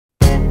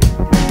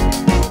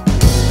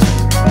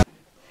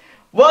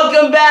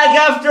Welcome back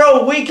after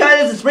a week.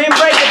 This is Spring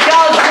Break at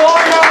College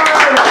Corner.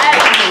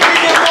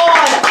 Season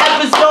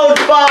 1, Episode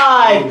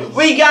 5.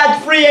 We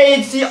got free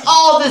agency,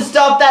 all the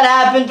stuff that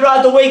happened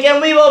throughout the week,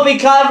 and we will be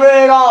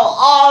covering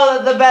all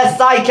of the best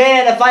I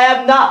can. If I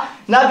have not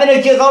been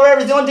able to cover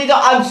every single detail,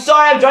 I'm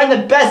sorry. I'm trying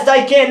the best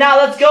I can. Now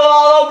let's go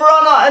all over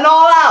and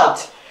all out.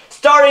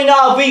 Starting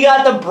off, we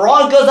got the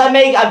Broncos. I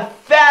make a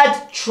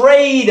fat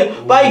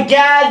trade by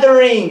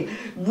gathering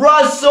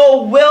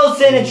Russell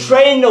Wilson and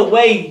trading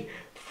away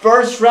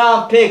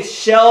first-round pick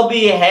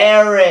Shelby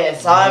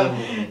Harris.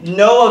 I'm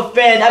no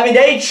offense. I mean,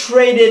 they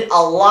traded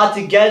a lot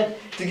to get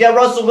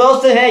Russell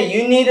Wilson. Hey,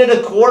 you needed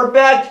a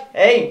quarterback.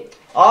 Hey,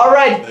 all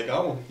right. They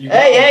got one.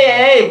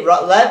 Hey.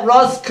 Let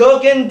Russ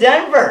cook in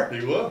Denver.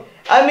 He will.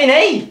 I mean,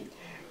 hey,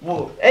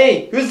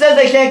 who says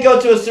they can't go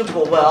to a Super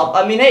Bowl? Well,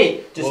 I mean,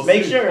 hey, just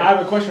make sure. I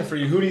have a question for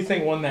you. Who do you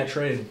think won that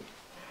trade?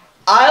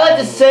 I like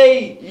to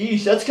say,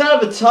 yeesh, that's kind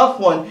of a tough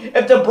one.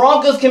 If the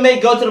Broncos can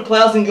go to the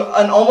playoffs and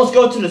almost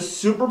go to the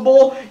Super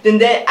Bowl, then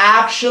they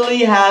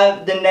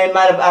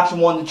might have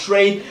actually won the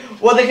trade.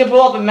 Well, they can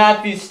pull up a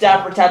Matthew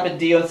Stafford type of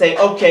deal and say,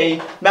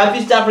 okay,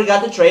 Matthew Stafford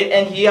got the trade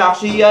and he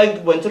actually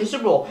went to the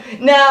Super Bowl.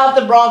 Now, if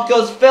the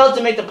Broncos fail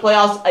to make the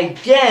playoffs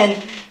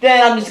again,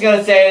 then I'm just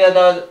gonna say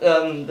that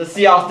the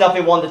Seahawks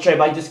definitely won the trade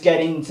by just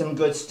getting some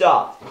good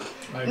stuff.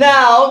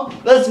 Now,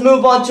 let's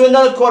move on to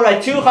another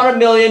quarterback. $200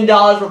 million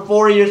for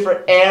 4 years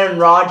for Aaron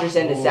Rodgers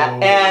and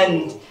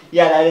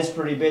yeah, that is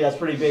pretty big. That's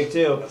pretty big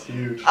too. That's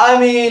huge. I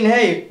mean,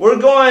 hey, we're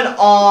going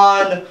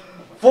on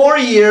 4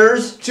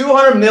 years,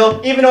 $200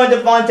 million. Even though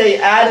Devontae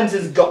Adams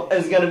is going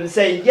to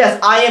say, yes,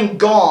 I am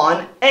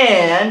gone,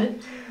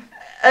 and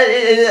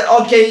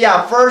okay,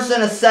 yeah, first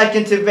and a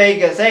second to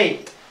Vegas.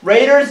 Hey,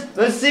 Raiders,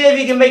 let's see if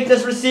you can make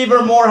this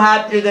receiver more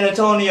happier than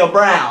Antonio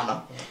Brown.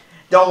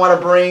 Don't want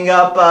to bring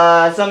up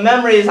some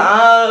memories,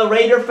 huh,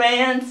 Raider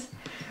fans?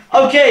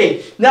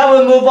 Okay, now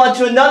we'll move on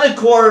to another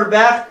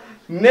quarterback,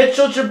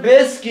 Mitchell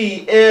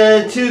Trubisky,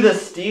 to the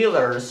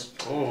Steelers.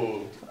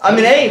 Oh. I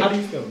mean, hey. How do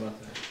you feel about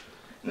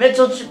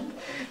that?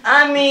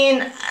 I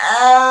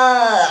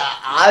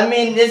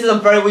mean, this is a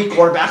very weak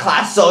quarterback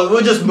class, so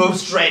we'll just move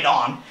straight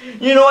on.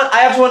 You know what?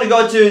 I actually want to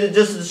go to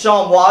just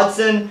Deshaun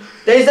Watson.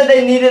 They said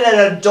they needed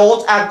an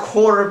adult at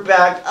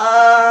quarterback.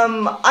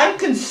 I'm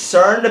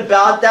concerned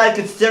about that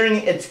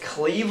considering it's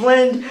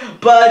Cleveland.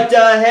 But,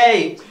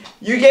 hey,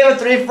 you gave a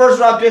 3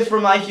 first-round picks for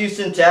my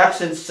Houston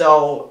Texans,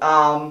 so,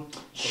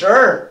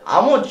 sure, I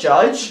won't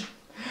judge.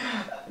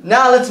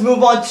 Now let's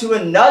move on to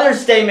another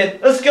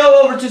statement. Let's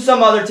go over to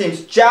some other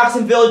teams.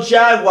 Jacksonville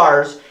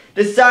Jaguars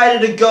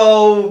decided to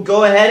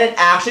go ahead and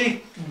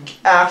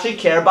actually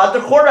care about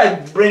their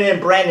quarterback. Bring in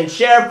Brandon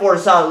Sheriff,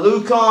 Forsyth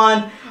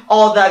Lucon,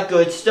 all that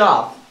good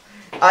stuff.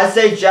 I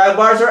say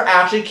Jaguars are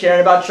actually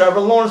caring about Trevor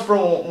Lawrence for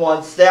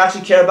once. They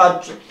actually care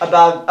about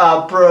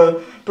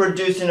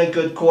producing a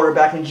good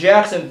quarterback in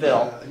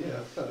Jacksonville.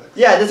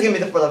 Yeah, this is gonna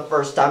be for the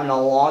first time in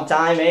a long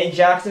time, eh,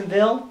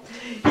 Jacksonville?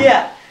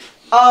 Yeah.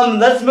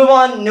 Let's move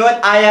on. You know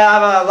what? I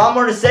have a lot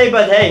more to say,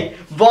 but hey,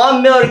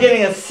 Von Miller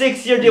getting a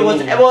 6-year deal. Well,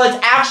 it's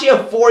actually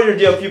a 4-year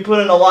deal if you put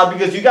in a lot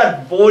because you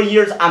got 4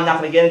 years. I'm not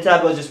going to get into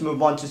that, but let's just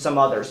move on to some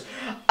others.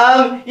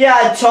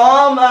 Yeah,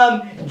 Tom,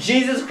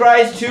 Jesus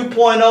Christ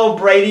 2.0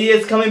 Brady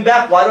is coming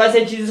back. Why do I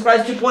say Jesus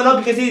Christ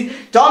 2.0? Because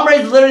Tom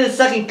Brady's literally the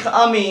second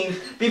coming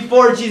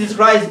before Jesus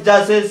Christ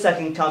does his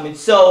second coming.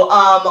 So,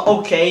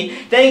 okay.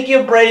 Thank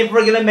you, Brady,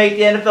 for going to make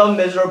the NFL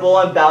miserable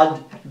and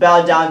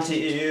bow down to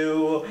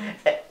you.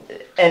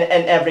 And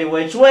every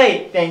which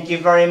way. Thank you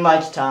very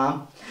much,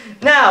 Tom.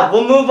 Now,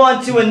 we'll move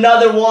on to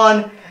another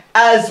one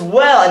as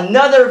well.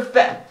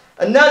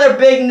 Another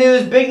big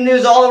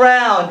news all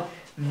around.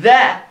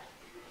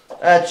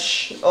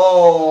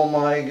 Oh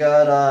my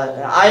God.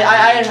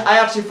 I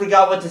actually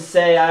forgot what to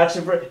say.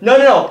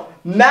 No.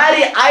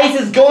 Matty Ice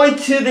is going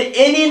to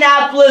the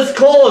Indianapolis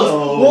Colts.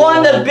 Oh.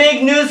 One of the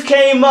big news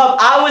came up.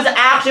 I was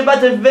actually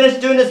about to finish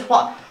doing this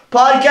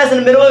podcast in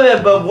the middle of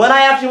it, but when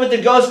I actually went to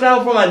go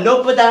scramble for my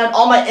notebook that had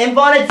all my info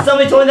on it,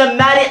 somebody told me that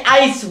Matty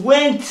Ice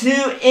went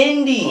to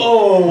Indy.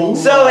 Oh.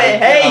 So,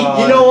 hey,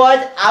 you know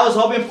what? I was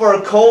hoping for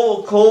a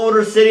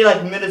colder city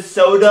like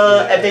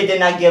Minnesota if they did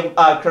not give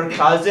Kirk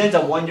Cousins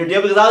a 1-year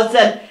deal, because I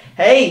said,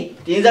 hey,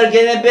 things are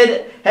getting a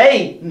bit,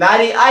 hey,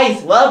 Matty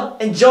Ice, well,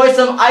 enjoy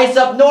some ice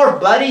up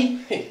north, buddy.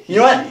 You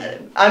know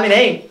what? I mean,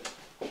 hey,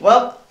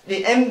 well,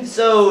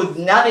 so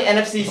now the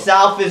NFC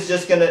South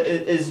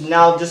is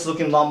now just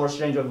looking a lot more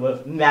strange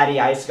with Matty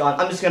Ice gone.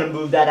 I'm just gonna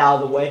move that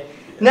out of the way.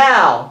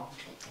 Now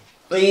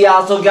we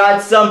also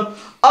got some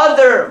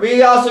other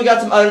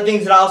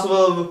things that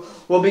also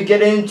we'll be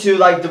getting into,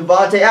 like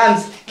Devontae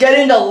Adams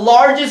getting the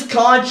largest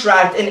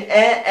contract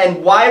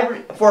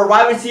for a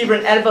wide receiver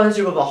in NFL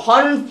history with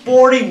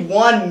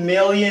 $141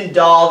 million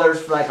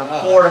for like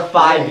a 4 to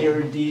 5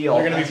 year deal.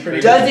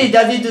 Does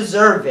he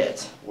deserve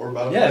it? We're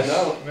about to find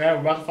out. Yeah, we're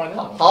about to find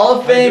out. Hall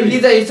of Fame.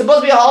 He's supposed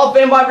to be a Hall of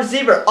Fame wide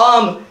receiver.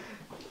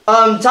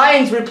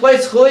 Titans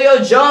replaced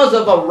Julio Jones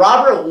with a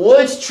Robert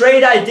Woods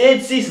trade I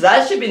did see, so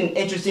that should be an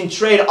interesting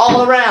trade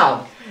all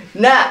around.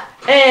 Now,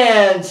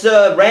 And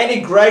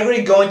Randy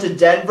Gregory going to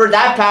Denver.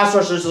 That pass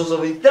rusher is also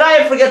elite. Did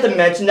I forget to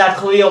mention that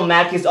Khalil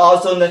Mack is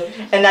also in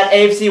that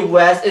AFC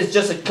West is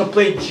just a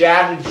complete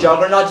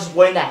juggernaut just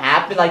waiting to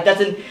happen. Like that's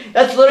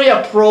literally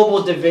a Pro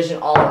Bowl division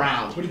all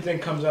around. Who do you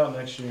think comes out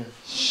next year?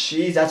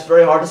 Jeez, that's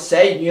very hard to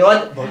say. You know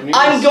what?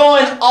 I'm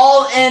going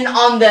all in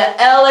on the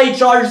LA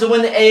Chargers to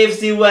win the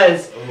AFC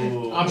West.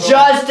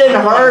 Justin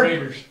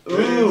Herbert.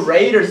 Ooh,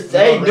 Raiders.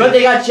 Hey, you know what?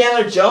 They got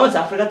Chandler Jones.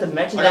 I forgot to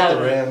mention that.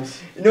 The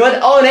Rams. You know what?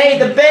 Oh, and hey,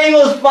 the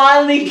Bengals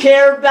finally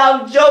care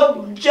about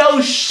Joe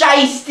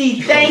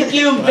Shiesty. Thank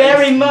you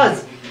very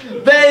much.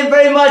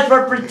 Very much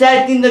for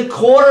protecting the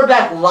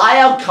quarterback,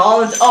 Lyle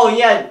Collins. Oh,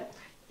 yeah.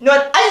 You know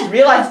what? I just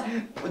realized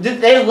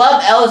they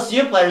love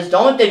LSU players,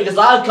 don't they? Because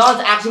Lyle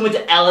Collins actually went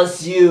to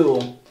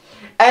LSU.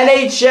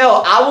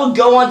 NHL. I will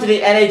go on to the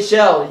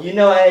NHL. You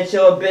know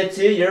NHL a bit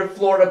too. Your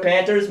Florida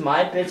Panthers,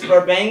 my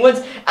Pittsburgh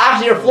Penguins.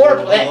 Actually, your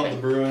Florida. I love the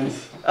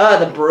Bruins.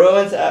 The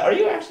Bruins. Are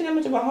you actually that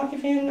much of a hockey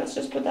fan? Let's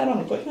just put that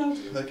on a quick note.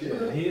 Heck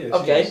yeah. He is.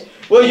 Okay.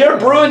 Well, your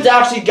Bruins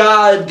actually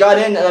got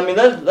in. I mean,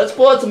 let's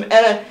pull out some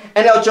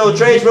NHL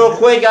trades real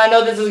quick. I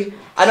know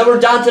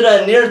we're down to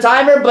the near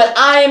timer, but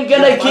I am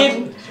gonna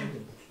keep.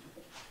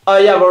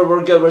 Yeah,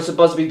 we're good. We're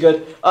supposed to be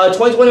good.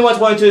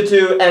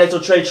 2021-22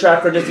 NHL trade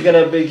tracker. Just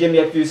give me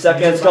a few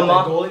seconds. Come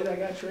on. Goalie that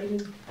got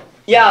traded?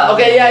 Yeah.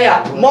 Okay.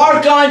 Yeah.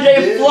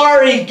 Marc-Andre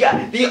Fleury,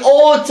 the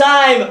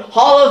old-time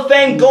Hall of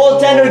Fame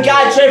goaltender,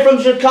 got traded from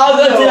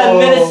Chicago to the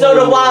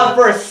Minnesota Wild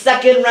for a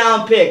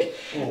second-round pick.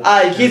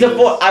 He's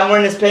I'm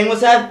wearing this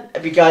Penguins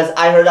hat because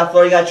I heard that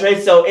Fleury got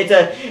traded. So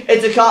because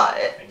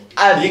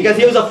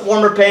he was a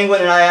former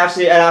Penguin, and I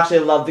actually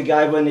loved the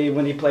guy when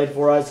he played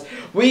for us.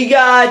 We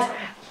got.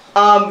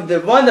 One of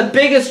the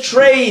biggest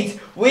trades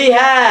we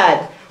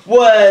had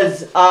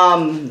was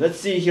let's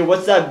see here.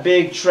 What's that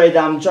big trade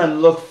that I'm trying to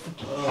look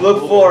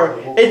for?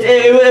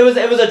 It was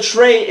a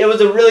trade. It was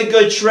a really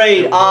good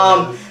trade.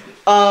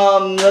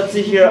 Let's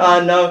see here.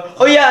 No.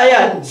 Oh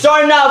yeah.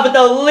 Starting off with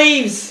the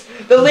Leafs.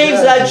 The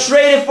Leafs that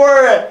traded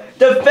for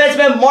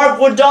defenseman Mark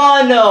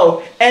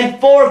Guadagno and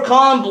for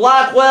Colin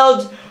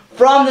Blackwell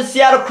from the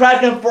Seattle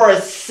Kraken for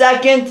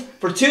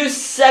 2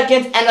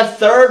 seconds and a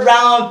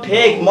third-round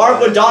pick. Mark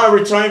Guadagno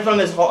returned to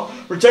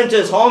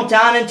his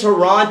hometown in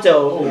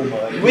Toronto.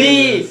 Oh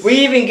we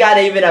even got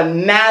a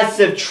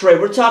massive trade.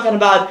 We're talking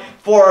about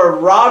for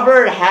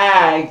Robert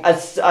Hagg, a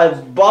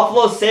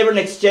Buffalo Sabre in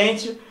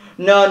exchange.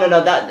 No,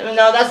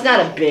 that's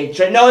not a big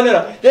trade. No.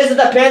 This is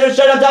the Panthers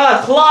trade I'm talking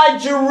about. Claude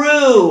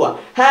Giroux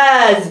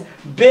has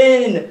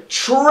been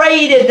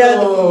traded.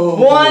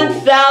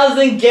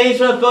 1,000 games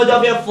from the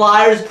Philadelphia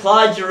Flyers.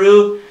 Claude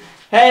Giroux.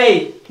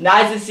 Hey,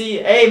 nice to see.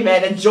 Hey,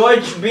 man,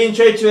 enjoy being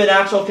traded to an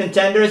actual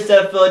contender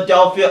instead of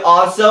Philadelphia.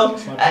 Also,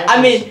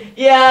 I mean,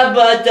 yeah,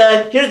 but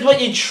here's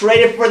what you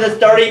traded for the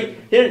starting.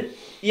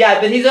 Yeah,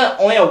 but he's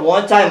only a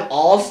one-time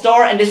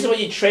All-Star, and this is what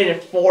you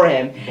traded for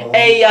him.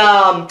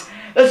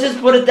 Let's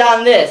just put it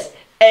down this.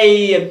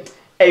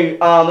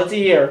 Let's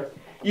see here.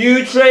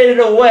 You traded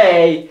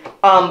away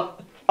a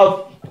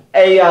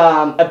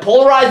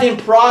polarizing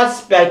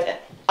prospect,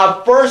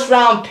 a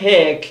first-round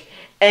pick,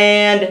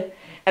 and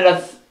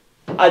the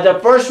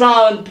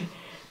first-round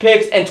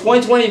picks in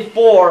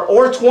 2024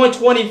 or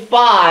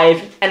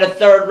 2025, and a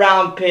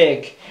third-round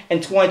pick in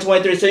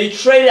 2023. So you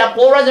traded a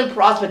polarizing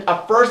prospect,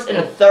 a first and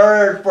a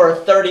third, for a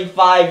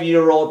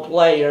 35-year-old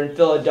player in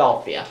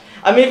Philadelphia.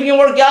 I mean, if it can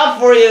work out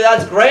for you,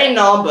 that's great and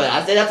all, but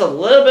I say that's a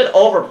little bit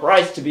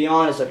overpriced, to be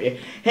honest with you.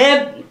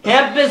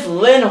 Hampus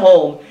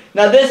Lindholm.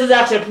 Now, this is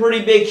actually a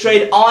pretty big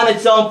trade on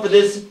its own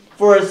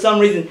for some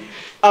reason.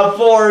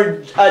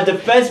 For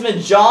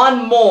defenseman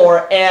John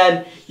Moore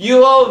and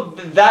Juho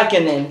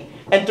Vakinen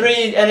and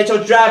 3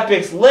 NHL draft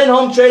picks.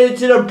 Lindholm traded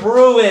to the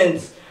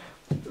Bruins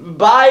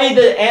by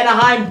the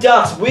Anaheim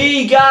Ducks.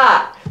 We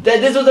got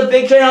that this was a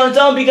big trade on its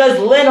own because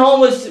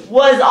Lindholm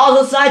was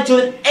also signed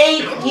to an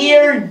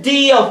 8-year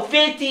deal,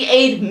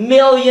 $58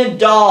 million.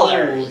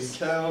 Let's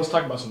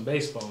talk about some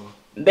baseball.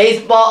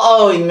 Baseball,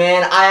 oh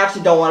man, I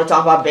actually don't want to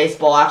talk about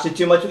baseball actually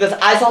too much because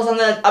I saw something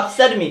that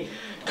upset me.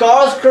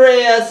 Carlos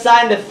Correa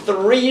signed a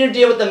 3-year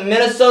deal with the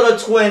Minnesota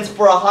Twins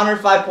for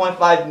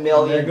 $105.5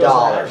 million.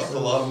 That's a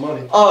lot of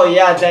money. Oh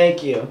yeah,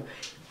 thank you.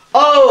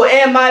 Oh,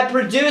 and my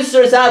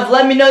producers have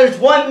let me know there's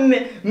 1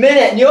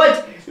 minute. You know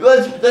what?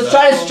 Let's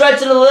try to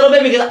stretch it a little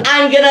bit because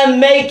I'm gonna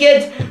make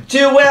it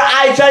to where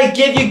I try to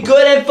give you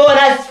good info, and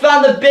I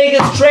found the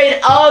biggest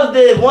trade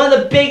one of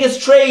the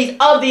biggest trades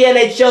of the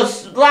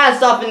NHL.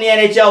 Last off in the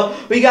NHL,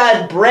 we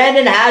got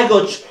Brandon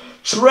Hagel.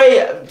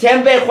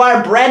 Tampa Bay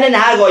acquired Brandon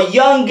Hagel, a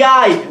young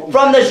guy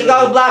from the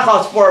Chicago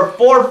Blackhawks for a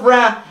fourth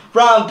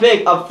round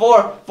pick of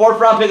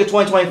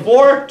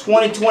 2024,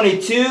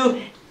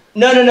 2022.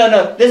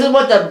 No. This is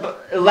what the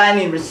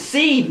Lightning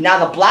received. Now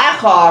the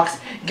Blackhawks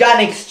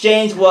got in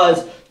exchange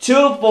was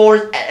 2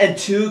 fourths and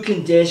 2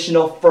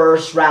 conditional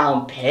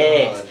first-round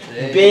picks.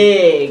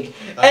 Big.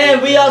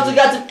 And we also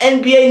got some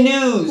NBA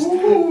news.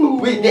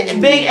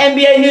 Big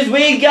NBA news.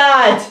 We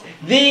got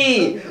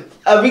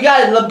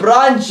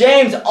LeBron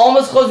James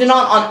almost closing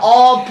on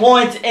all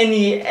points as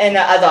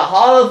a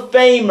Hall of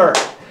Famer.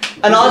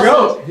 And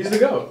also, He's the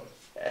GOAT.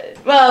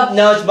 well,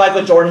 no, it's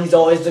Michael Jordan. He's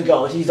always the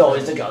GOAT. He's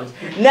always the GOAT.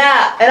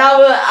 Now, and I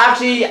will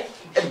actually,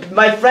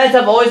 my friends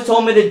have always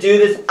told me to do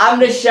this. I'm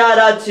going to shout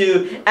out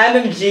to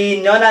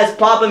MMG, known as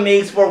Papa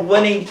Meeks, for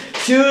winning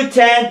 2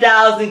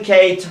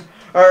 10,000K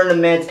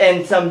tournaments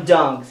and some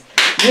dunks.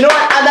 You know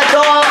what? And that's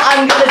all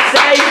I'm going to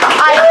say.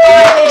 I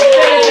finally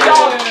finished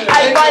off.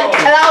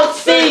 And I'll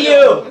see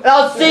you. And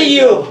I'll see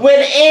you when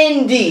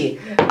Indy.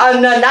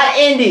 No, not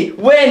Indy.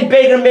 When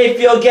Baker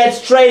Mayfield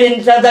gets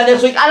traded sometime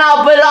next week. And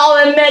I'll put it all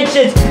in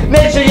mentions.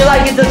 Make sure you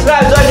like and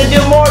subscribe so I can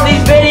do more of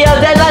these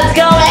videos. And let's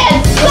go,